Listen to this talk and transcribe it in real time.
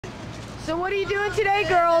So what are you doing today,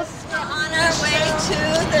 girls? We're on our way to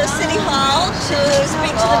the City Hall to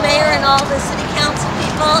speak to the mayor and all the city council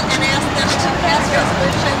people and ask them to pass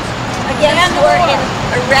resolutions against war in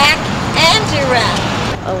Iraq and Iran.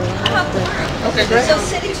 Okay, great. So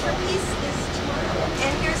Cities for Peace is tomorrow.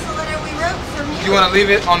 And here's the letter we wrote from you. Do you want to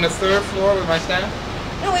leave it on the 3rd floor with my staff?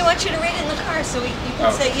 No, we want you to read it in the car so you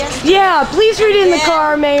can say yes. Yeah, please read it in the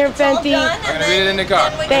car, Mayor Fenty. I'm going to read it in the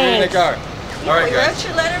car. Read it in the car. All right, we guys. wrote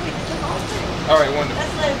your letter, we did the whole thing. All right, wonderful.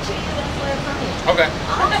 That's letter to you, that's letter from you. Okay.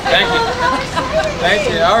 Thank you.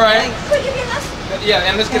 Thank you. All right. Quick, give me a message. Yeah,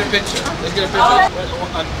 and let's get a picture. Let's get a picture.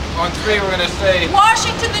 On 3, we're going to say...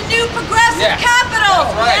 Washington, the new progressive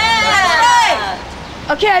capital. That's right. That's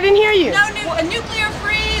right. Okay, I didn't hear you. No nuclear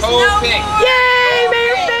freeze. CODEPINK. No more. Yay,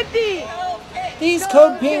 Mayor Fenty! These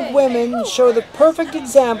CODEPINK women show the perfect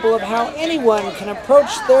example of how anyone can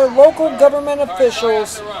approach their local government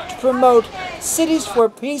officials to promote Cities for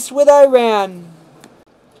Peace with Iran.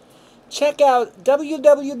 Check out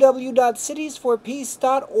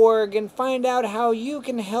www.citiesforpeace.org and find out how you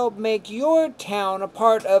can help make your town a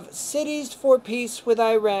part of Cities for Peace with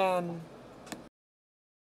Iran.